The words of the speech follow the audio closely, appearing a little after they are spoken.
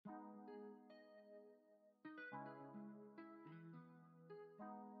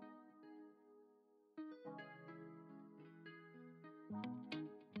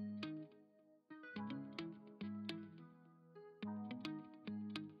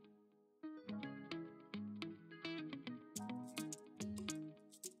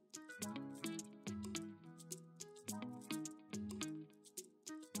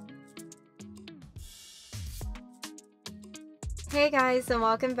Hey guys, and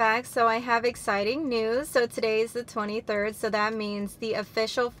welcome back. So I have exciting news. So today is the 23rd, so that means the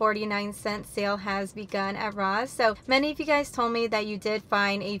official 49-cent sale has begun at Ross. So many of you guys told me that you did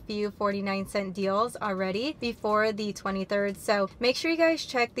find a few 49-cent deals already before the 23rd. So make sure you guys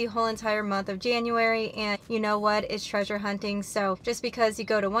check the whole entire month of January, and you know what? It's treasure hunting. So just because you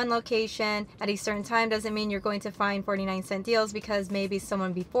go to one location at a certain time doesn't mean you're going to find 49-cent deals, because maybe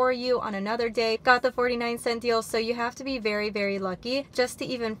someone before you on another day got the 49-cent deal. So you have to be very lucky just to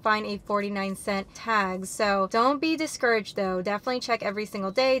even find a 49-cent tag. So don't be discouraged though. Definitely check every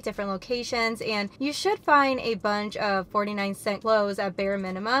single day, different locations, and you should find a bunch of 49-cent clothes at bare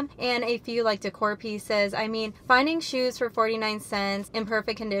minimum and a few like decor pieces. I mean, finding shoes for 49 cents in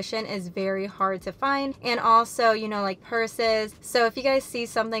perfect condition is very hard to find, and also, you know, like purses. So if you guys see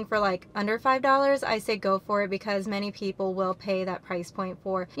something for like under $5, I say go for it, because many people will pay that price point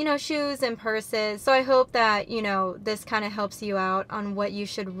for, you know, shoes and purses. So I hope that, you know, this kind of helps you out on what you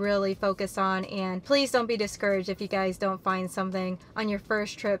should really focus on, and please don't be discouraged if you guys don't find something on your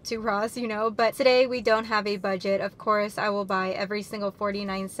first trip to Ross, you know. But today we don't have a budget. Of course, I will buy every single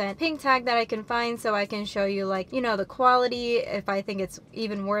 49-cent pink tag that I can find, so I can show you, like, you know, the quality, if I think it's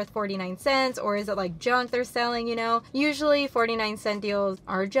even worth 49 cents, or is it like junk they're selling, you know. Usually 49-cent deals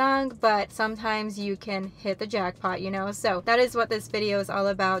are junk, but sometimes you can hit the jackpot, you know. So that is what this video is all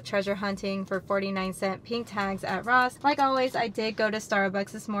about, treasure hunting for 49-cent pink tags at Ross. Like always, I did go to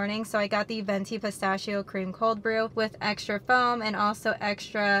Starbucks this morning, so I got the venti pistachio cream cold brew with extra foam and also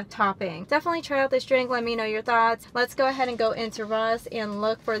extra topping. Definitely try out this drink. Let me know your thoughts. Let's go ahead and go into Ross and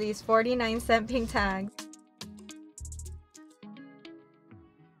look for these 49-cent pink tags.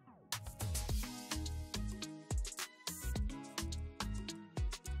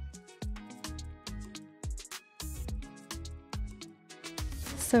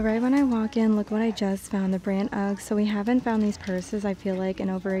 So right when I walk in, look what I just found, the brand Ugg. So we haven't found these purses, I feel like, in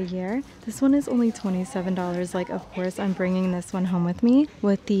over a year. This one is only $27. Like, of course, I'm bringing this one home with me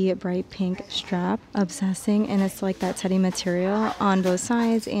with the bright pink strap. Obsessing, and it's like that teddy material on both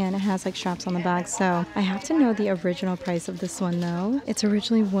sides, and it has like straps on the back. So I have to know the original price of this one though. It's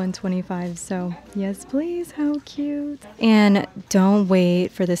originally $125, so yes please, how cute. And don't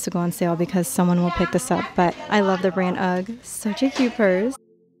wait for this to go on sale, because someone will pick this up. But I love the brand Ugg. Such a cute purse.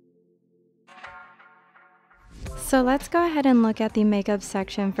 So let's go ahead and look at the makeup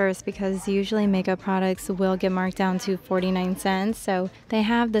section first, because usually makeup products will get marked down to 49 cents. So they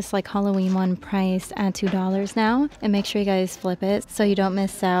have this like Halloween one priced at $2 now, and make sure you guys flip it so you don't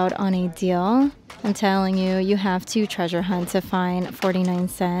miss out on a deal. I'm telling you, you have to treasure hunt to find 49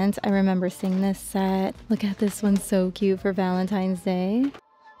 cents. I remember seeing this set. Look at this one, so cute for Valentine's Day.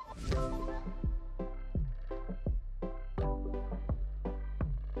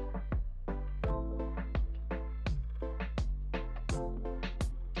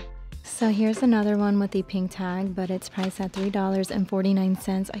 So here's another one with the pink tag, but it's priced at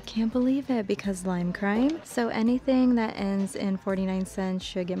 $3.49. I can't believe it, because lime crime. So anything that ends in 49 cents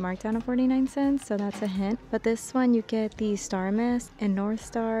should get marked down to 49 cents, so that's a hint. But this one, you get the Star Mist and North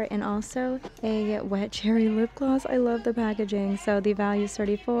Star, and also a wet cherry lip gloss. I love the packaging. So the value is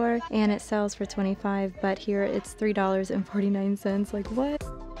 $34 and it sells for $25, but here it's $3.49. Like, what?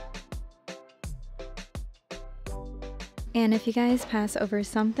 And if you guys pass over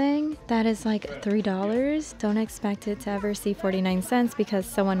something that is like $3, don't expect it to ever see 49 cents, because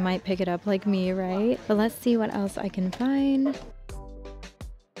someone might pick it up like me, right? But let's see what else I can find.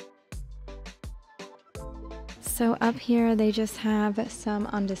 So up here they just have some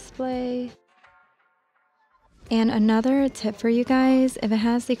on display. And another tip for you guys, if it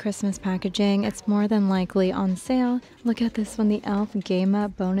has the Christmas packaging, it's more than likely on sale. Look at this one, the e.l.f. Game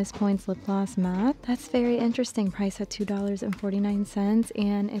Up Bonus Points Lip Gloss Matte. That's very interesting, priced at $2.49,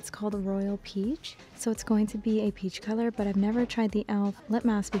 and it's called Royal Peach. So it's going to be a peach color, but I've never tried the e.l.f. lip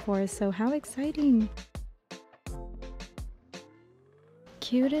mask before, so how exciting.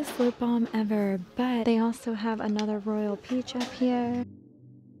 Cutest lip balm ever, but they also have another Royal Peach up here.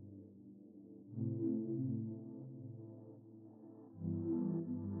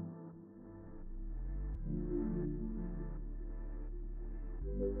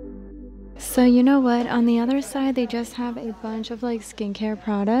 So you know what, on the other side they just have a bunch of like skincare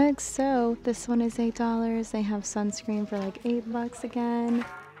products. So this one is $8. They have sunscreen for like $8 again.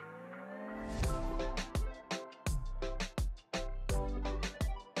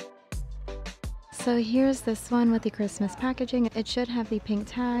 So here's this one with the Christmas packaging. It should have the pink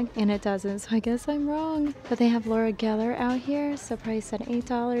tag and it doesn't, so I guess I'm wrong. But they have Laura Geller out here, so priced at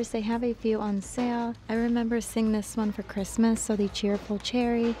 $8. They have a few on sale. I remember seeing this one for Christmas, so the Cheerful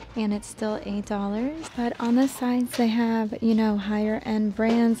Cherry, and it's still $8. But on the sides they have, you know, higher end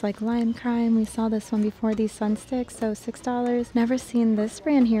brands like Lime Crime. We saw this one before, these sun sticks, so $6. Never seen this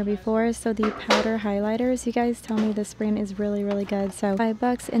brand here before. So the powder highlighters, you guys tell me this brand is really good. So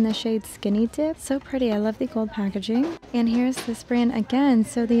 $5 in the shade Skinny Dip. So pretty. I love the gold packaging. And here's this brand again.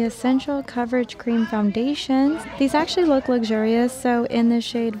 So the Essential Coverage Cream Foundations. These actually look luxurious. So in the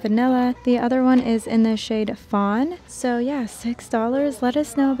shade Vanilla. The other one is in the shade Fawn. So yeah, $6. Let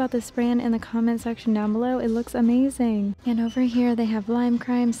us know about this brand in the comment section down below. It looks amazing. And over here they have Lime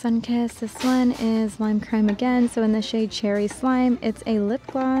Crime Sunkiss. This one is Lime Crime again. So in the shade Cherry Slime. It's a lip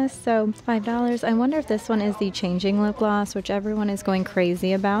gloss. So $5. I wonder if this one is the changing lip gloss, which everyone is going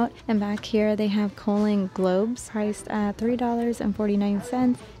crazy about. And back here they have Kohling Globes, priced at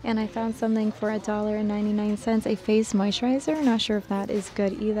 $3.49. And I found something for $1.99, a face moisturizer. Not sure if that is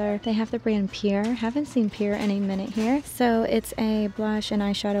good either. They have the brand Pierre. Haven't seen Pierre in a minute here. So it's a blush and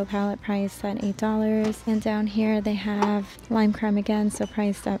eyeshadow palette priced at $8. And down here they have Lime Crime again, so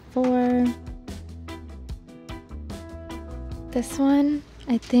priced at $4. This one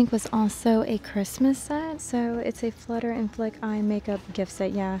I think was also a Christmas set. So it's a Flutter and Flick Eye makeup gift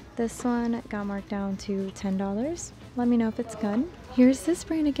set. Yeah, this one got marked down to $10. Let me know if it's good. Here's this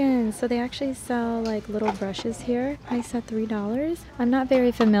brand again. So they actually sell like little brushes here, priced at $3. I'm not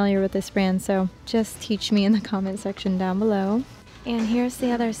very familiar with this brand, so just teach me in the comment section down below. And here's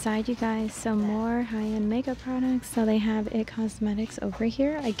the other side, you guys. So more high-end makeup products. So they have IT Cosmetics over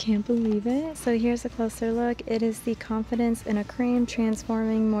here. I can't believe it. So here's a closer look. It is the Confidence in a Cream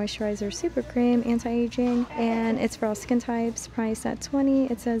Transforming Moisturizer Super Cream Anti-Aging, and it's for all skin types, priced at $20.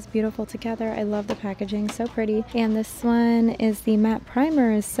 It says beautiful together. I love the packaging, so pretty. And this one is the matte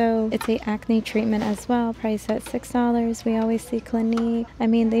primers. So it's a acne treatment as well, priced at $6. We always see Clinique. I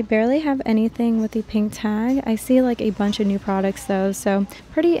mean, they barely have anything with the pink tag. I see like a bunch of new products though, so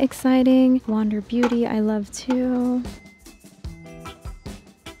pretty exciting. Wander Beauty I love too.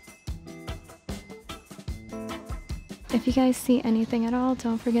 If you guys see anything at all,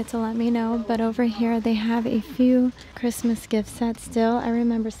 don't forget to let me know. But over here they have a few Christmas gift sets still. I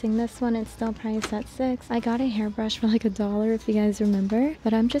remember seeing this one. It's still priced at $6. I got a hairbrush for like $1 if you guys remember.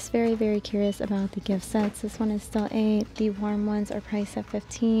 But I'm just very curious about the gift sets. This one is still $8. The warm ones are priced at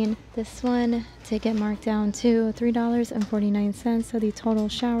 $15. This one did get marked down to $3.49. So the Total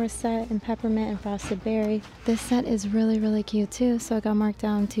Shower Set in Peppermint and Frosted Berry. This set is really cute too. So it got marked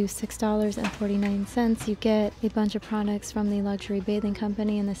down to $6.49. You get a bunch of products from the Luxury Bathing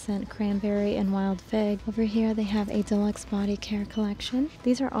Company in the scent Cranberry and Wild Fig. Over here they have a deluxe body care collection.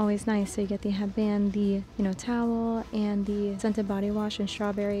 These are always nice. So you get the headband, the towel, and the scented body wash in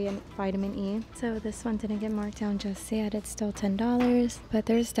strawberry and vitamin E. So this one didn't get marked down just yet. It's still $10, but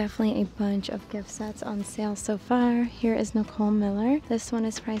there's definitely a bunch of gift sets on sale so far. Here is Nicole Miller. This one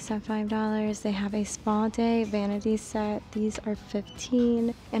is priced at $5. They have a Spa Day vanity set. These are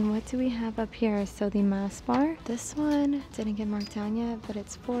 $15. And what do we have up here? So the mask bar. This one didn't get marked down yet, but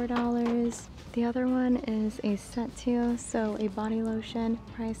it's $4. The other one is a set too, so a body lotion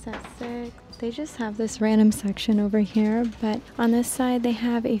priced at $6. They just have this random section over here, but on this side they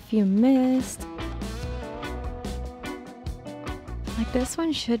have a few mist. Like this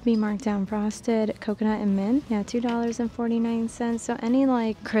one should be marked down, Frosted Coconut and Mint. Yeah, $2.49. So any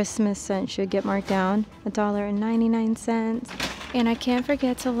like Christmas scent should get marked down, $1.99. And I can't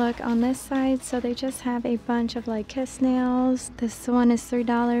forget to look on this side. So they just have a bunch of like kiss nails. This one is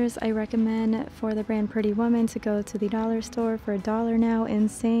 $3. I recommend for the brand Pretty Woman to go to the dollar store for $1 now.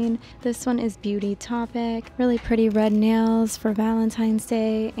 Insane. This one is Beauty Topic. Really pretty red nails for Valentine's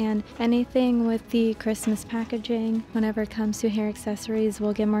Day, and anything with the Christmas packaging whenever it comes to hair accessories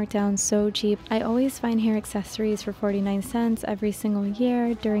will get marked down so cheap. I always find hair accessories for 49 cents every single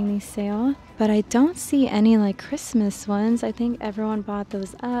year during the sale. But I don't see any like Christmas ones. I think everyone bought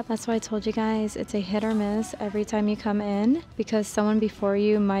those up. That's why I told you guys it's a hit or miss every time you come in, because someone before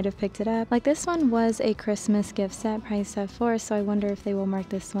you might have picked it up. Like this one was a Christmas gift set priced at $4, so I wonder if they will mark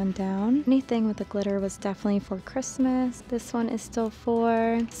this one down. Anything with the glitter was definitely for Christmas. This one is still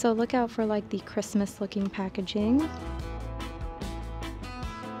 $4, so look out for like the Christmas looking packaging.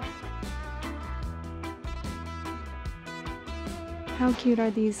 How cute are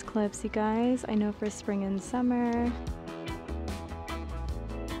these clips, you guys? I know for spring and summer.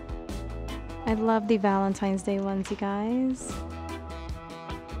 I love the Valentine's Day ones, you guys.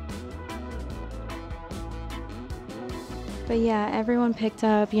 But yeah, everyone picked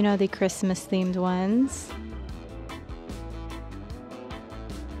up, you know, the Christmas themed ones.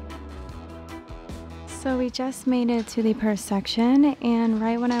 So we just made it to the purse section, and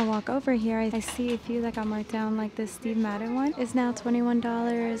right when I walk over here, I see a few that got marked down. Like this Steve Madden one is now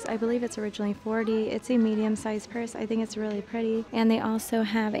 $21. I believe it's originally $40. It's a medium-sized purse. I think it's really pretty. And they also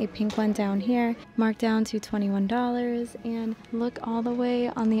have a pink one down here, marked down to $21. And look all the way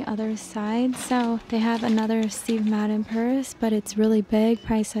on the other side. So they have another Steve Madden purse, but it's really big,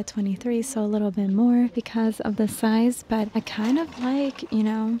 priced at $23, so a little bit more because of the size. But I kind of like, you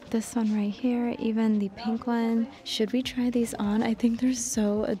know, this one right here, even the pink one. Should we try these on? I think they're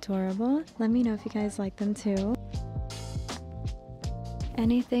so adorable. Let me know if you guys like them too.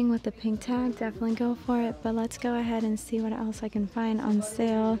 Anything with the pink tag, definitely go for it. But let's go ahead and see what else I can find on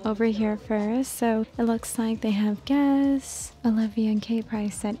sale over here first. So it looks like they have Guess, Olivia and Kate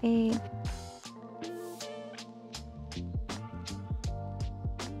priced at $8.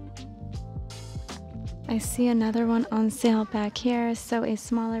 I see another one on sale back here, so a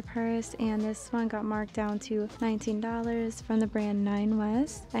smaller purse, and this one got marked down to $19 from the brand 9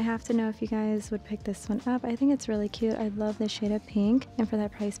 West. I have to know if you guys would pick this one up. I think it's really cute. I love the shade of pink, and for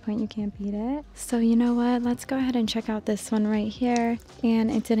that price point, you can't beat it. So you know what? Let's go ahead and check out this one right here, and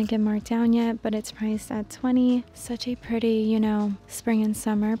it didn't get marked down yet, but it's priced at $20. Such a pretty, you know, spring and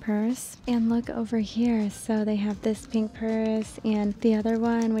summer purse. And look over here. So they have this pink purse, and the other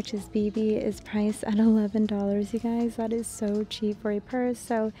one, which is BB, is priced at $11, you guys. That is so cheap for a purse.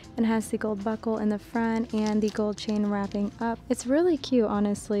 So it has the gold buckle in the front and the gold chain wrapping up. It's really cute,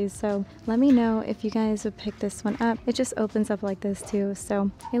 honestly. So let me know if you guys would pick this one up. It just opens up like this too, so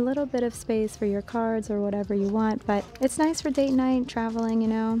a little bit of space for your cards or whatever you want, but it's nice for date night, traveling, you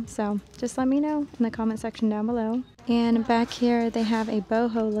know. So just let me know in the comment section down below. And back here they have a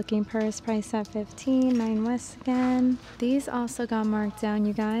boho looking purse priced at $15, 9 West again. These also got marked down,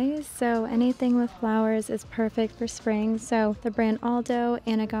 you guys. So anything with flowers is perfect for spring. So the brand Aldo,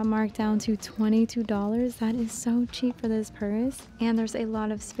 and it got marked down to $22. That is so cheap for this purse. And there's a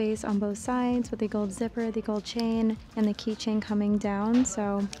lot of space on both sides with the gold zipper, the gold chain, and the keychain coming down.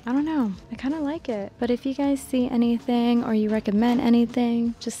 So I don't know, I kind of like it. But if you guys see anything or you recommend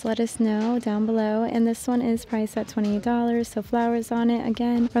anything, just let us know down below. And this one is priced at $28, so flowers on it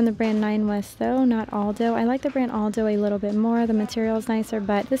again from the brand 9 West though, not Aldo. I like the brand Aldo a little bit more. The material is nicer,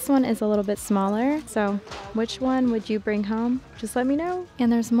 but this one is a little bit smaller. So which one would you bring home? Just let me know.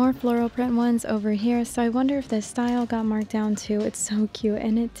 And there's more floral print ones over here, so I wonder if this style got marked down too. It's so cute,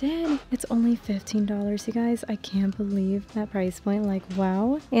 and it did. It's only $15, you guys. I can't believe that price point, like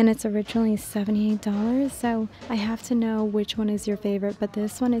wow. And it's originally $78, so I have to know which one is your favorite, but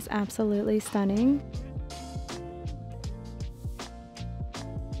this one is absolutely stunning.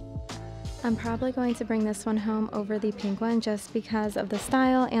 I'm probably going to bring this one home over the pink one just because of the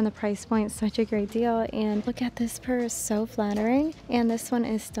style and the price point. Such a great deal. And look at this purse, so flattering. And this one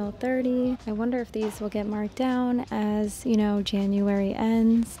is still $30. I wonder if these will get marked down as, you know, January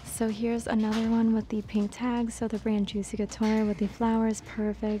ends. So here's another one with the pink tag. So the brand Juicy Couture with the flowers,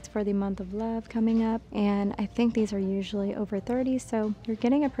 perfect for the month of love coming up. And I think these are usually over $30, so you're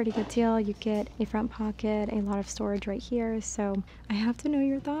getting a pretty good deal. You get a front pocket, a lot of storage right here. So I have to know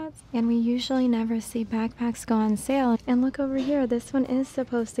your thoughts. And we usually never see backpacks go on sale. And look over here, this one is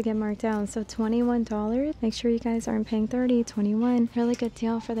supposed to get marked down, so $21. Make sure you guys aren't paying $30, $21. Really good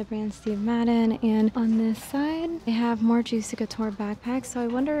deal for the brand Steve Madden. And on this side they have more Juicy Couture backpacks, so I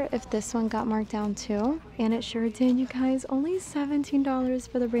wonder if this one got marked down too. And it sure did, you guys. Only $17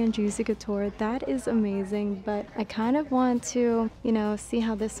 for the brand Juicy Couture. That is amazing, but I kind of want to, you know, see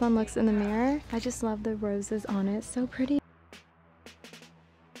how this one looks in the mirror. I just love the roses on it, so pretty.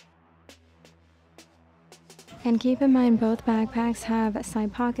 And keep in mind, both backpacks have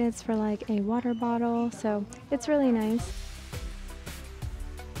side pockets for like a water bottle, so it's really nice.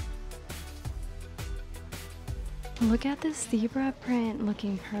 Look at this zebra print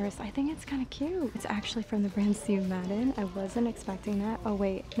looking purse. I think it's kind of cute. It's actually from the brand Steve Madden. I wasn't expecting that. Oh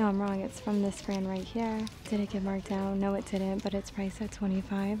wait, no, I'm wrong. It's from this brand right here. Did it get marked down? No, it didn't, but it's priced at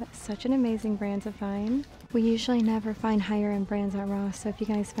 $25. Such an amazing brand to find. We usually never find higher end brands at Ross, so if you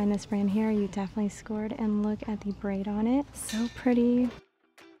guys find this brand here, you definitely scored. And look at the braid on it. So pretty.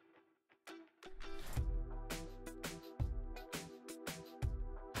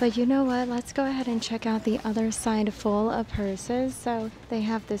 But you know what? Let's go ahead and check out the other side full of purses. So they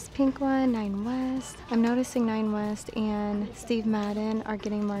have this pink one, 9 West. I'm noticing 9 West and Steve Madden are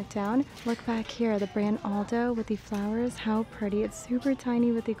getting marked down. Look back here, the brand Aldo with the flowers. How pretty. It's super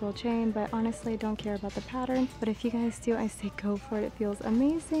tiny with the gold chain, but honestly I don't care about the pattern. But if you guys do, I say go for it. It feels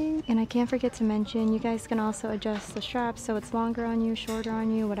amazing. And I can't forget to mention, you guys can also adjust the straps so it's longer on you, shorter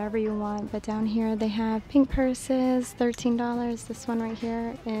on you, whatever you want. But down here they have pink purses, $13. This one right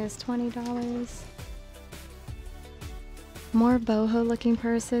here is $20. More boho looking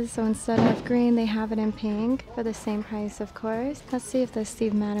purses, so instead of green they have it in pink for the same price, of course. Let's see if the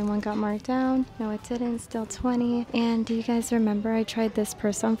Steve Madden one got marked down. No, it didn't. Still 20. And do you guys remember I tried this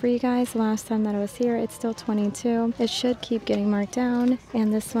purse on for you guys last time that I was here? It's still 22. It should keep getting marked down.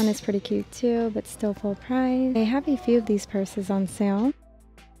 And this one is pretty cute too, but still full price. They have a few of these purses on sale.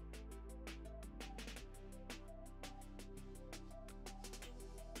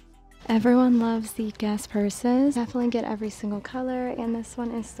 Everyone loves the Guess purses. Definitely get every single color, and this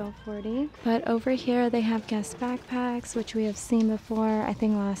one is still 40. But over here they have Guess backpacks, which we have seen before, I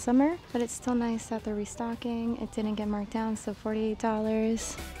think last summer. But it's still nice that they're restocking. It didn't get marked down, so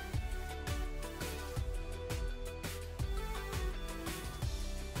 $48.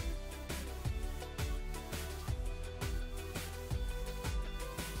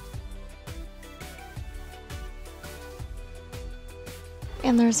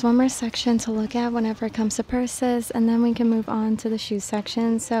 And there's one more section to look at whenever it comes to purses, and then we can move on to the shoe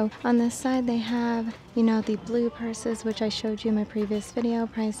section. So on this side they have, you know, the blue purses, which I showed you in my previous video,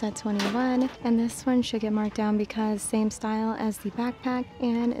 priced at $21. And this one should get marked down because same style as the backpack,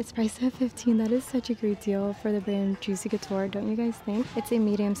 and it's priced at $15. That is such a great deal for the brand Juicy Couture, don't you guys think? It's a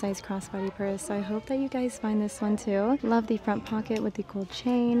medium-sized crossbody purse, so I hope that you guys find this one too. Love the front pocket with the gold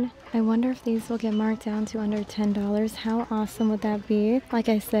chain. I wonder if these will get marked down to under $10. How awesome would that be? Like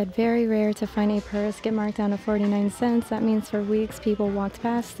I said, very rare to find a purse get marked down to 49 cents. That means for weeks people walked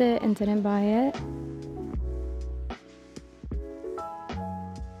past it and didn't buy it.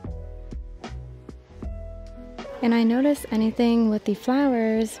 And I noticed anything with the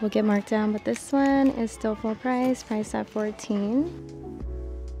flowers will get marked down, but this one is still full price, priced at $14.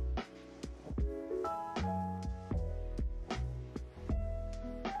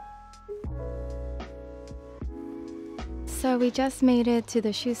 So we just made it to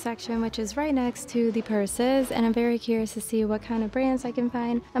the shoe section, which is right next to the purses, and I'm very curious to see what kind of brands I can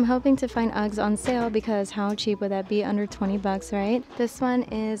find. I'm hoping to find Uggs on sale because how cheap would that be? Under 20 bucks, right? This one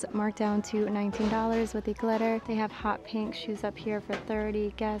is marked down to $19 with the glitter. They have hot pink shoes up here for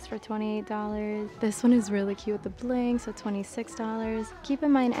 $30, Guess for $28. This one is really cute with the bling, so $26. Keep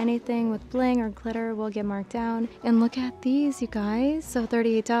in mind anything with bling or glitter will get marked down. And look at these, you guys. So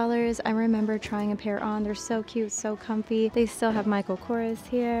 $38. I remember trying a pair on. They're so cute, so comfy. They still have Michael Kors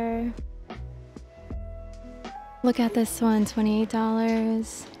here. Look at this one,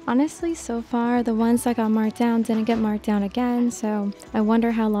 $28. Honestly, so far, the ones that got marked down didn't get marked down again, so I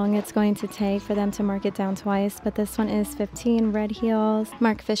wonder how long it's going to take for them to mark it down twice. But this one is $15, red heels.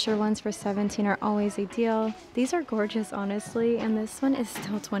 Marc Fisher ones for $17 are always a deal. These are gorgeous, honestly, and this one is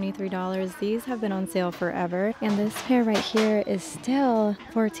still $23. These have been on sale forever, and this pair right here is still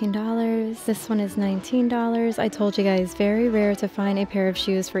 $14. This one is $19. I told you guys, very rare to find a pair of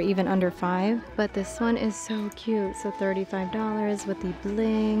shoes for even under $5, but this one is so cute, so $35 with the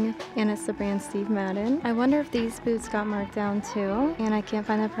bling. And it's the brand Steve Madden. I wonder if these boots got marked down too, and I can't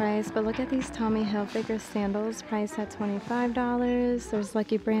find the price, but look at these Tommy Hilfiger sandals priced at $25. There's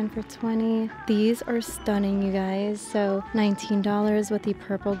Lucky Brand for $20. These are stunning, you guys. So $19 with the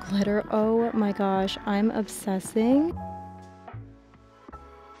purple glitter. Oh my gosh, I'm obsessing.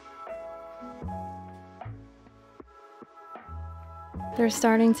 They're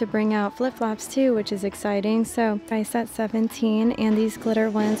starting to bring out flip-flops too, which is exciting. So priced at $17, and these glitter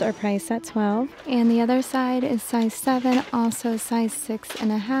ones are priced at $12. And the other side is size 7, also size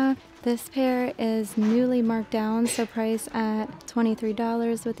 6.5. This pair is newly marked down, so priced at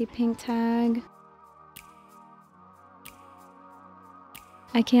 $23 with the pink tag.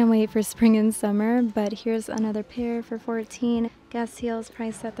 I can't wait for spring and summer, but here's another pair for $14. Guess heels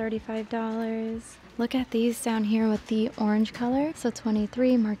priced at $35. Look at these down here with the orange color. So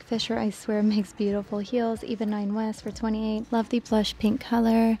 $23. Marc Fisher, I swear, makes beautiful heels. Even 9 West for $28. Love the blush pink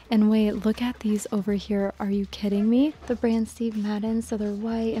color. And wait, look at these over here. Are you kidding me? The brand Steve Madden. So they're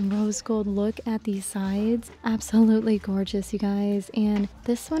white and rose gold. Look at these sides. Absolutely gorgeous, you guys. And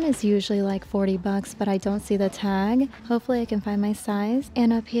this one is usually like 40 bucks, but I don't see the tag. Hopefully I can find my size.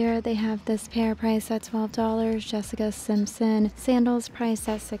 And up here they have this pair priced at $12. Jessica Simpson sandals priced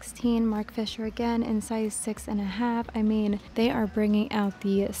at $16. Marc Fisher again in size 6.5. I mean, they are bringing out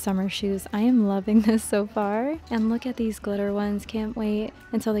the summer shoes. I am loving this so far. And look at these glitter ones. Can't wait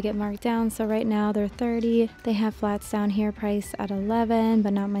until they get marked down. So right now they're $30. They have flats down here priced at $11,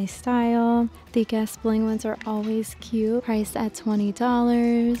 but not my style. The Guess Bling ones are always cute, priced at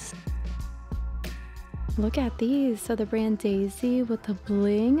 $20. Look at these. So the brand Daisy with the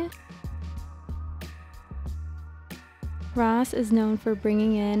bling. Ross is known for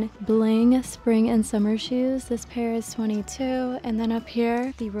bringing in bling spring and summer shoes. This pair is $22, and then up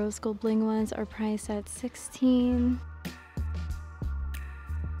here the rose gold bling ones are priced at $16.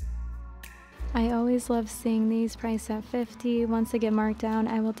 I always love seeing these priced at $50. Once they get marked down,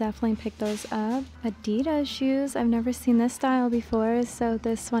 I will definitely pick those up. Adidas shoes, I've never seen this style before, so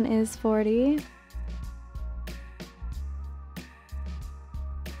this one is $40.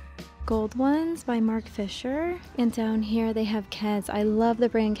 Gold ones by Mark Fisher, and down here they have Keds. I love the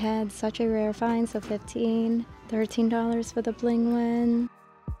brand Keds, such a rare find. So $15, $13 for the bling one.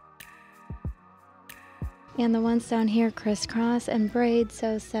 And the ones down here, crisscross and braid,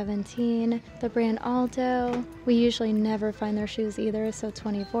 so $17. The brand Aldo, we usually never find their shoes either, so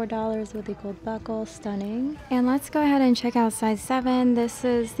 $24 with the gold buckle, stunning. And let's go ahead and check out size 7. This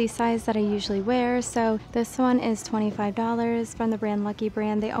is the size that I usually wear, so this one is $25 from the brand Lucky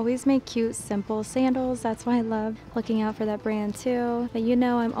Brand. They always make cute, simple sandals. That's why I love looking out for that brand too. But you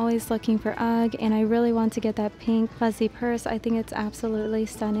know, I'm always looking for UGG, and I really want to get that pink fuzzy purse. I think it's absolutely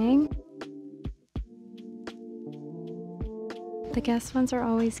stunning. The Guess ones are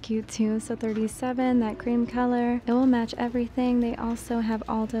always cute too, so $37, that cream color. It will match everything. They also have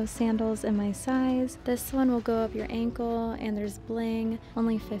Aldo sandals in my size. This one will go up your ankle, and there's bling,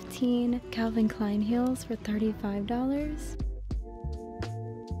 only $15. Calvin Klein heels for $35.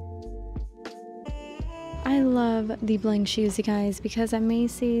 I love the bling shoes, you guys, because at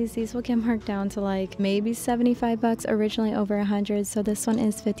Macy's these will get marked down to like maybe 75 bucks, originally over 100, so this one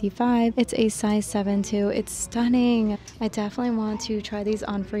is 55. It's a size 7 too. It's stunning. I definitely want to try these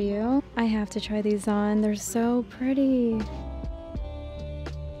on for you. I have to try these on. They're so pretty.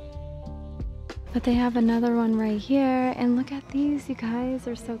 But they have another one right here, and look at these, you guys.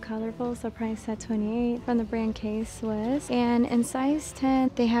 They're so colorful. So priced at $28 from the brand K-Swiss. And in size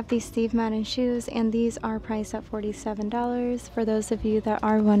 10 they have these Steve Madden shoes, and these are priced at $47 for those of you that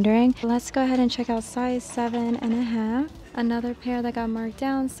are wondering. Let's go ahead and check out size 7.5. Another pair that got marked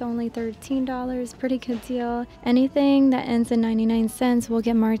down, so only $13. Pretty good deal. Anything that ends in 99 cents will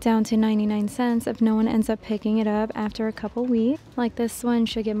get marked down to 99 cents if no one ends up picking it up after a couple weeks. Like this one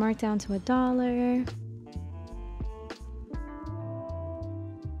should get marked down to $1.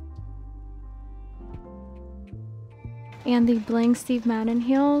 And the bling Steve Madden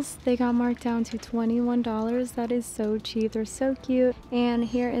heels, they got marked down to $21. That is so cheap. They're so cute. And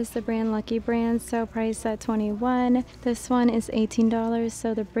here is the brand Lucky Brand, so priced at $21. This one is $18,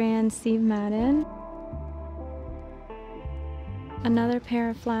 so the brand Steve Madden. Another pair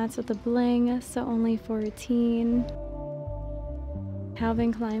of flats with the bling, so only $14.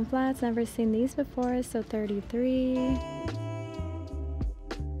 Calvin Klein flats, never seen these before, so $33.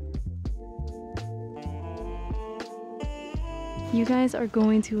 You guys are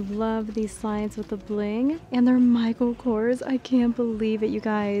going to love these slides with the bling, and they're Michael Kors. I can't believe it, you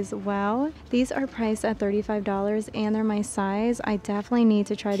guys. Wow. These are priced at $35 and they're my size. I definitely need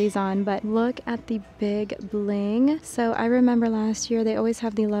to try these on, but look at the big bling. So I remember last year they always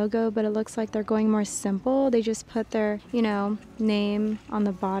have the logo, but it looks like they're going more simple. They just put their, you know, name on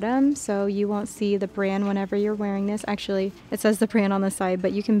the bottom, so you won't see the brand whenever you're wearing this. Actually, it says the brand on the side,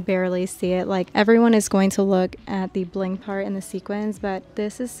 but you can barely see it. Like, everyone is going to look at the bling part in the sequins, but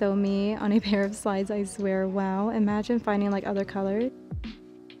this is so me on a pair of slides, I swear. Wow, imagine finding like other colors.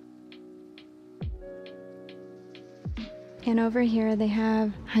 And over here they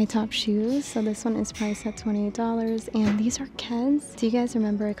have high top shoes. So this one is priced at $28, and these are Keds. Do you guys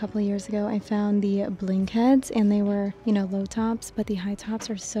remember a couple of years ago I found the bling Keds, and they were, you know, low tops, but the high tops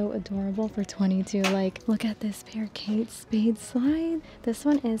are so adorable for $22. Like, look at this pair, Kate Spade slide. This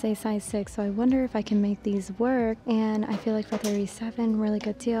one is a size 6, so I wonder if I can make these work. And I feel like for $37, really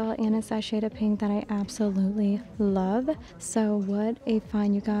good deal, and it's that shade of pink that I absolutely love. So what a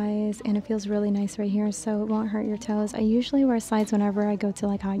find, you guys. And it feels really nice right here, so it won't hurt your toes. I usually wear slides whenever I go to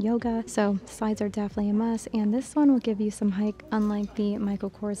like hot yoga, so slides are definitely a must. And this one will give you some height, unlike the Michael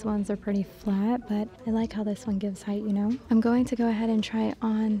Kors ones. They're pretty flat, but I like how this one gives height, you know. I'm going to go ahead and try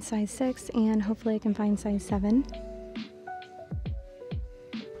on size 6, and hopefully I can find size 7.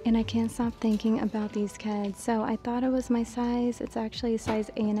 And I can't stop thinking about these kids. So I thought it was my size. It's actually a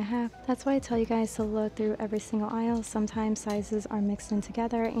size 8.5. That's why I tell you guys to look through every single aisle. Sometimes sizes are mixed in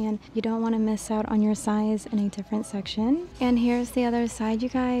together and you don't want to miss out on your size in a different section. And here's the other side, you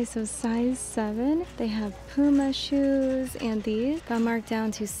guys. So size 7, they have Puma shoes, and these got marked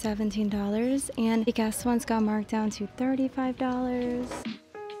down to $17, and the guest ones got marked down to $35.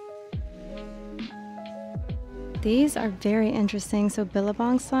 These are very interesting. So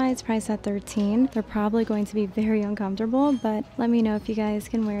Billabong slides priced at $13. They're probably going to be very uncomfortable, but let me know if you guys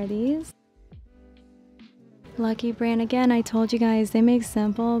can wear these. Lucky brand again, I told you guys they make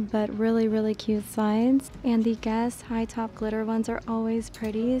simple but really cute slides. And the Guess high top glitter ones are always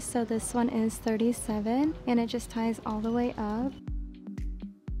pretty. So this one is $37 and it just ties all the way up.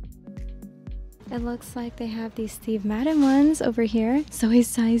 It looks like they have these Steve Madden ones over here. So a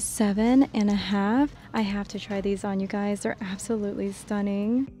size 7.5. I have to try these on, you guys. They're absolutely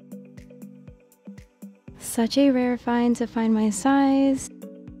stunning. Such a rare find to find my size.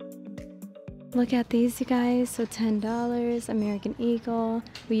 Look at these, you guys. So $10, American Eagle.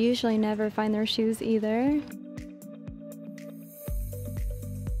 We usually never find their shoes either.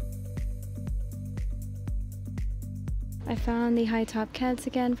 I found the high top Keds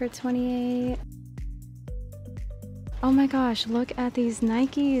again for $28. Oh my gosh, look at these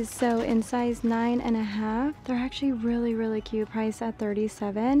Nikes. So in size 9.5, they're actually really cute, priced at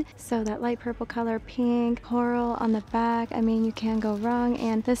 $37. So that light purple color, pink, coral on the back, I mean, you can't go wrong.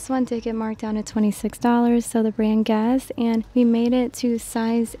 And this one did get marked down to $26, so the brand Guess, and we made it to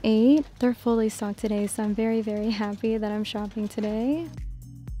size 8. They're fully stocked today, so I'm very happy that I'm shopping today.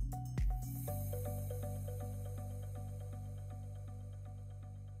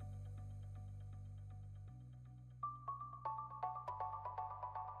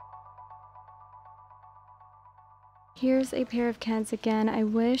 Here's a pair of Keds again. I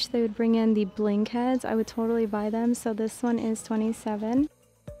wish they would bring in the bling Keds. I would totally buy them. So this one is $27.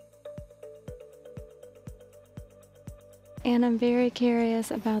 And I'm very curious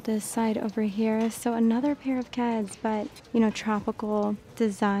about this side over here. So another pair of Keds, but you know, tropical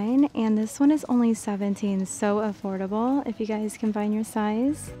design. And this one is only $17. So affordable if you guys can find your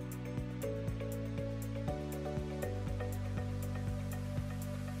size.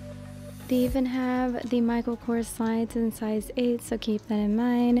 They even have the Michael Kors slides in size 8, so keep that in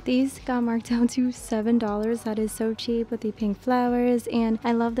mind. These got marked down to $7. That is so cheap with the pink flowers. And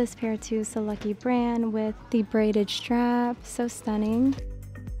I love this pair too, so Lucky brand with the braided strap. So stunning.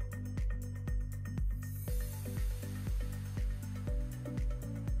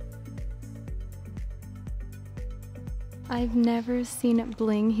 I've never seen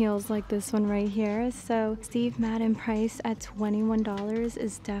bling heels like this one right here. So Steve Madden price at $21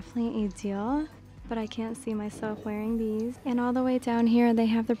 is definitely a deal, but I can't see myself wearing these. And all the way down here they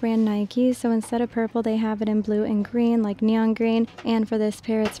have the brand Nike. So instead of purple they have it in blue and green, like neon green. And for this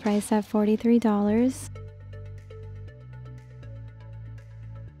pair it's priced at $43.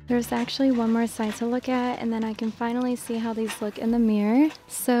 There's actually one more side to look at, and then I can finally see how these look in the mirror.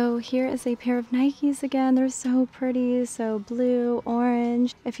 So here is a pair of Nikes again. They're so pretty, so blue,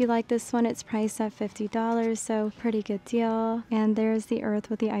 orange. If you like this one, it's priced at $50, so pretty good deal. And there's the earth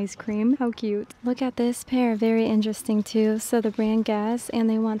with the ice cream. How cute. Look at this pair, very interesting too. So the brand Guess, and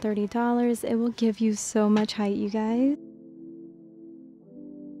they want $30. It will give you so much height, you guys.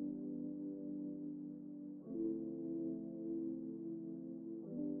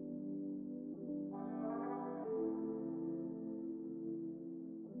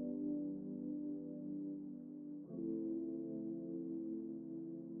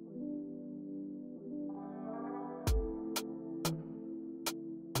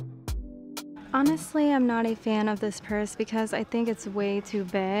 Honestly, I'm not a fan of this purse because I think it's way too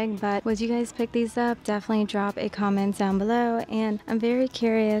big, but would you guys pick these up? Definitely drop a comment down below. And I'm very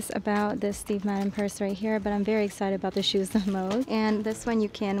curious about this Steve Madden purse right here, but I'm very excited about the shoes the most. And this one you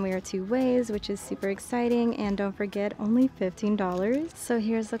can wear 2 ways, which is super exciting. And don't forget, only $15. So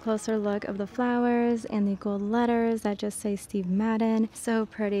here's a closer look of the flowers and the gold letters that just say Steve Madden. So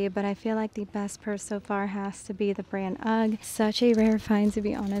pretty, but I feel like the best purse so far has to be the brand UGG. Such a rare find, to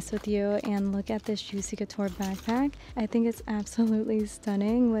be honest with you. And look at this Juicy Couture backpack. I think it's absolutely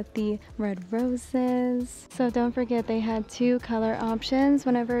stunning with the red roses. So don't forget, they had 2 color options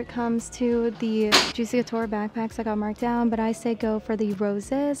whenever it comes to the Juicy Couture backpacks that got marked down, but I say go for the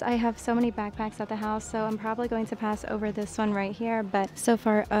roses. I have so many backpacks at the house, so I'm probably going to pass over this one right here, but so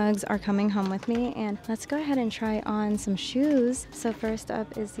far UGGs are coming home with me. And let's go ahead and try on some shoes. So first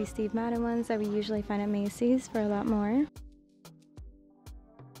up is the Steve Madden ones that we usually find at Macy's for a lot more.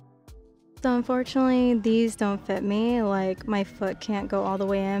 So unfortunately, these don't fit me, like my foot can't go all the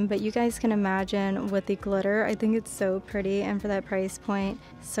way in, but you guys can imagine with the glitter, I think it's so pretty, and for that price point,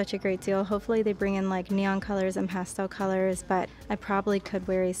 such a great deal. Hopefully they bring in like neon colors and pastel colors, but I probably could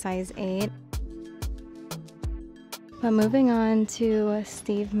wear a size 8. But moving on to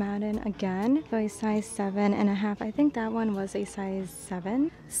Steve Madden again, so a size 7.5. I think that one was a size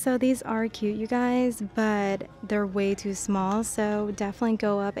 7. So these are cute, you guys, but they're way too small. So definitely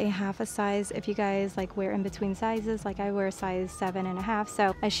go up a half a size if you guys like wear in between sizes. Like I wear size 7.5,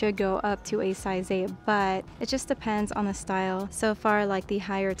 so I should go up to a size 8. But it just depends on the style. So far, like the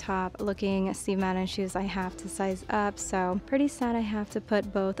higher top looking Steve Madden shoes, I have to size up. So pretty sad I have to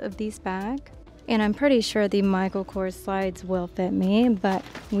put both of these back. And I'm pretty sure the Michael Kors slides will fit me, but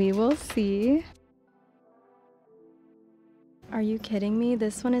we will see. Are you kidding me?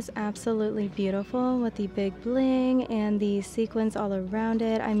 This one is absolutely beautiful with the big bling and the sequins all around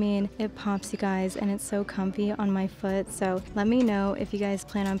it. I mean, it pops, you guys, and it's so comfy on my foot. So let me know if you guys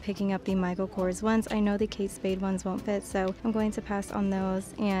plan on picking up the Michael Kors ones. I know the Kate Spade ones won't fit, so I'm going to pass on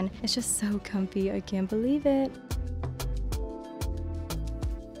those. And it's just so comfy. I can't believe it.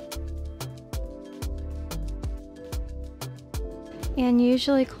 And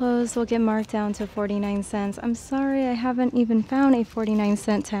usually clothes will get marked down to 49 cents. I'm sorry, I haven't even found a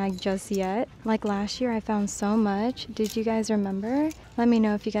 49-cent tag just yet. Like last year, I found so much. Did you guys remember? Let me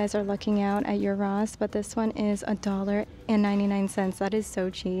know if you guys are looking out at your Ross, but this one is $1.99. That is so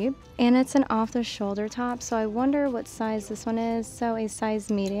cheap. And it's an off-the-shoulder top, so I wonder what size this one is. So a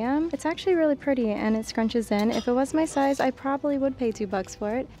size medium. It's actually really pretty and it scrunches in. If it was my size, I probably would pay $2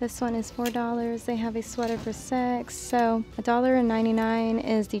 for it. This one is $4. They have a sweater for $6, so $1.99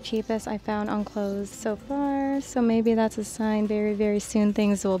 is the cheapest I found on clothes so far. So maybe that's a sign very soon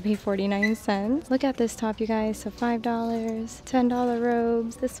things will be 49 cents. Look at this top, you guys. So $5, $10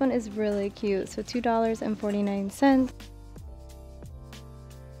 robes. This one is really cute. So $2.49.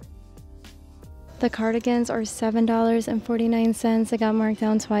 The cardigans are $7.49. They got marked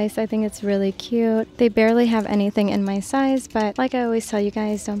down twice. I think it's really cute. They barely have anything in my size, but like I always tell you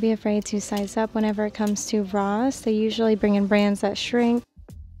guys, don't be afraid to size up whenever it comes to Ross. They usually bring in brands that shrink.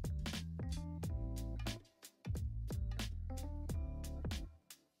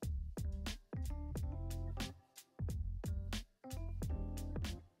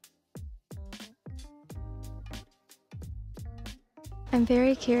 I'm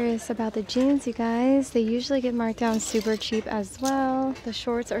very curious about the jeans, you guys. They usually get marked down super cheap as well. The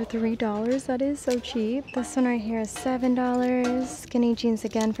shorts are $3. That is so cheap. This one right here is $7. Skinny jeans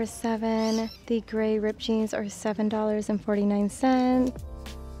again for $7. The gray ripped jeans are $7.49.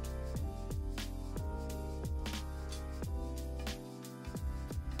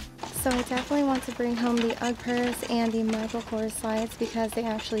 So I definitely want to bring home the UGG purse and the Michael Kors slides because they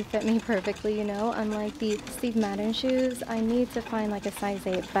actually fit me perfectly, you know. Unlike the Steve Madden shoes, I need to find like a size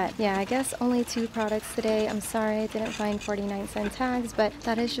 8. But yeah, I guess only 2 products today. I'm sorry I didn't find 49-cent tags, but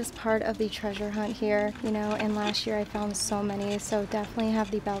that is just part of the treasure hunt here, you know. And last year I found so many, so definitely have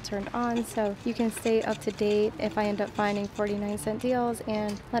the bell turned on so you can stay up to date if I end up finding 49-cent deals.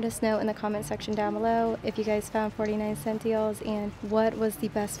 And let us know in the comment section down below if you guys found 49-cent deals and what was the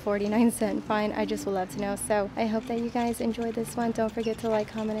best 49-cent find. I just would love to know. So I hope that you guys enjoyed this one. Don't forget to like,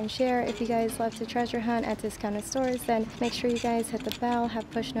 comment, and share. If you guys love to treasure hunt at discounted stores, then make sure you guys hit the bell, have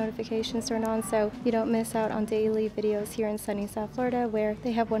push notifications turned on so you don't miss out on daily videos here in sunny South Florida where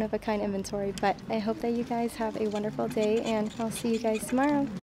they have one-of-a-kind inventory. But I hope that you guys have a wonderful day and I'll see you guys tomorrow.